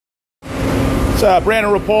It's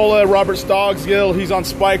Brandon Rapola, Robert Stoggsgill, he's on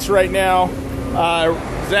spikes right now.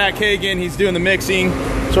 Zach Hagan, he's doing the mixing.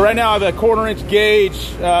 So right now I have a 1/4 inch gauge,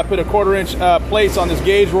 put a 1/4 inch plates on this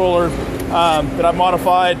gauge roller that I've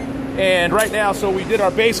modified. And right now, so we did our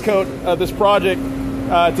base coat of this project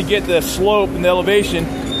to get the slope and the elevation.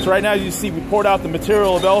 So right now you see we poured out the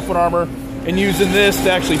material of elephant armor and using this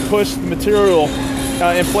to actually push the material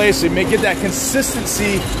in place and get that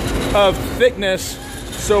consistency of thickness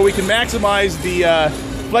so we can maximize the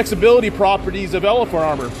flexibility properties of elephant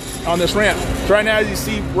armor on this ramp. So right now, as you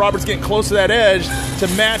see, Robert's getting close to that edge to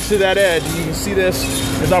match to that edge. And you can see this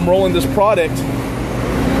as I'm rolling this product.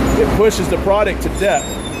 It pushes the product to depth.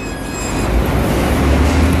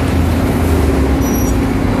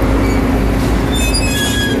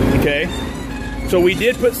 Okay, so we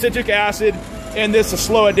did put citric acid in this to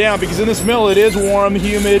slow it down because in this mill it is warm,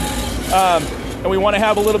 humid, and we want to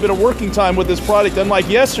have a little bit of working time with this product. Unlike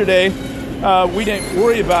yesterday, we didn't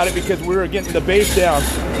worry about it because we were getting the base down.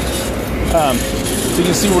 So you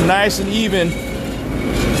can see we're nice and even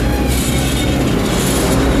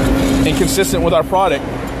and consistent with our product.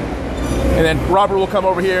 And then Robert will come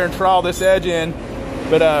over here and trowel this edge in,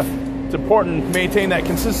 but it's important to maintain that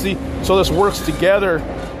consistency so this works together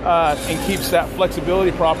and keeps that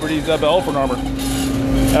flexibility properties of elephant armor.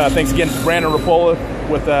 Thanks again to Brandon Rapola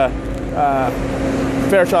with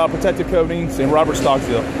Fairchild Protective Coatings and Robert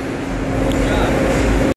Stoggsgill.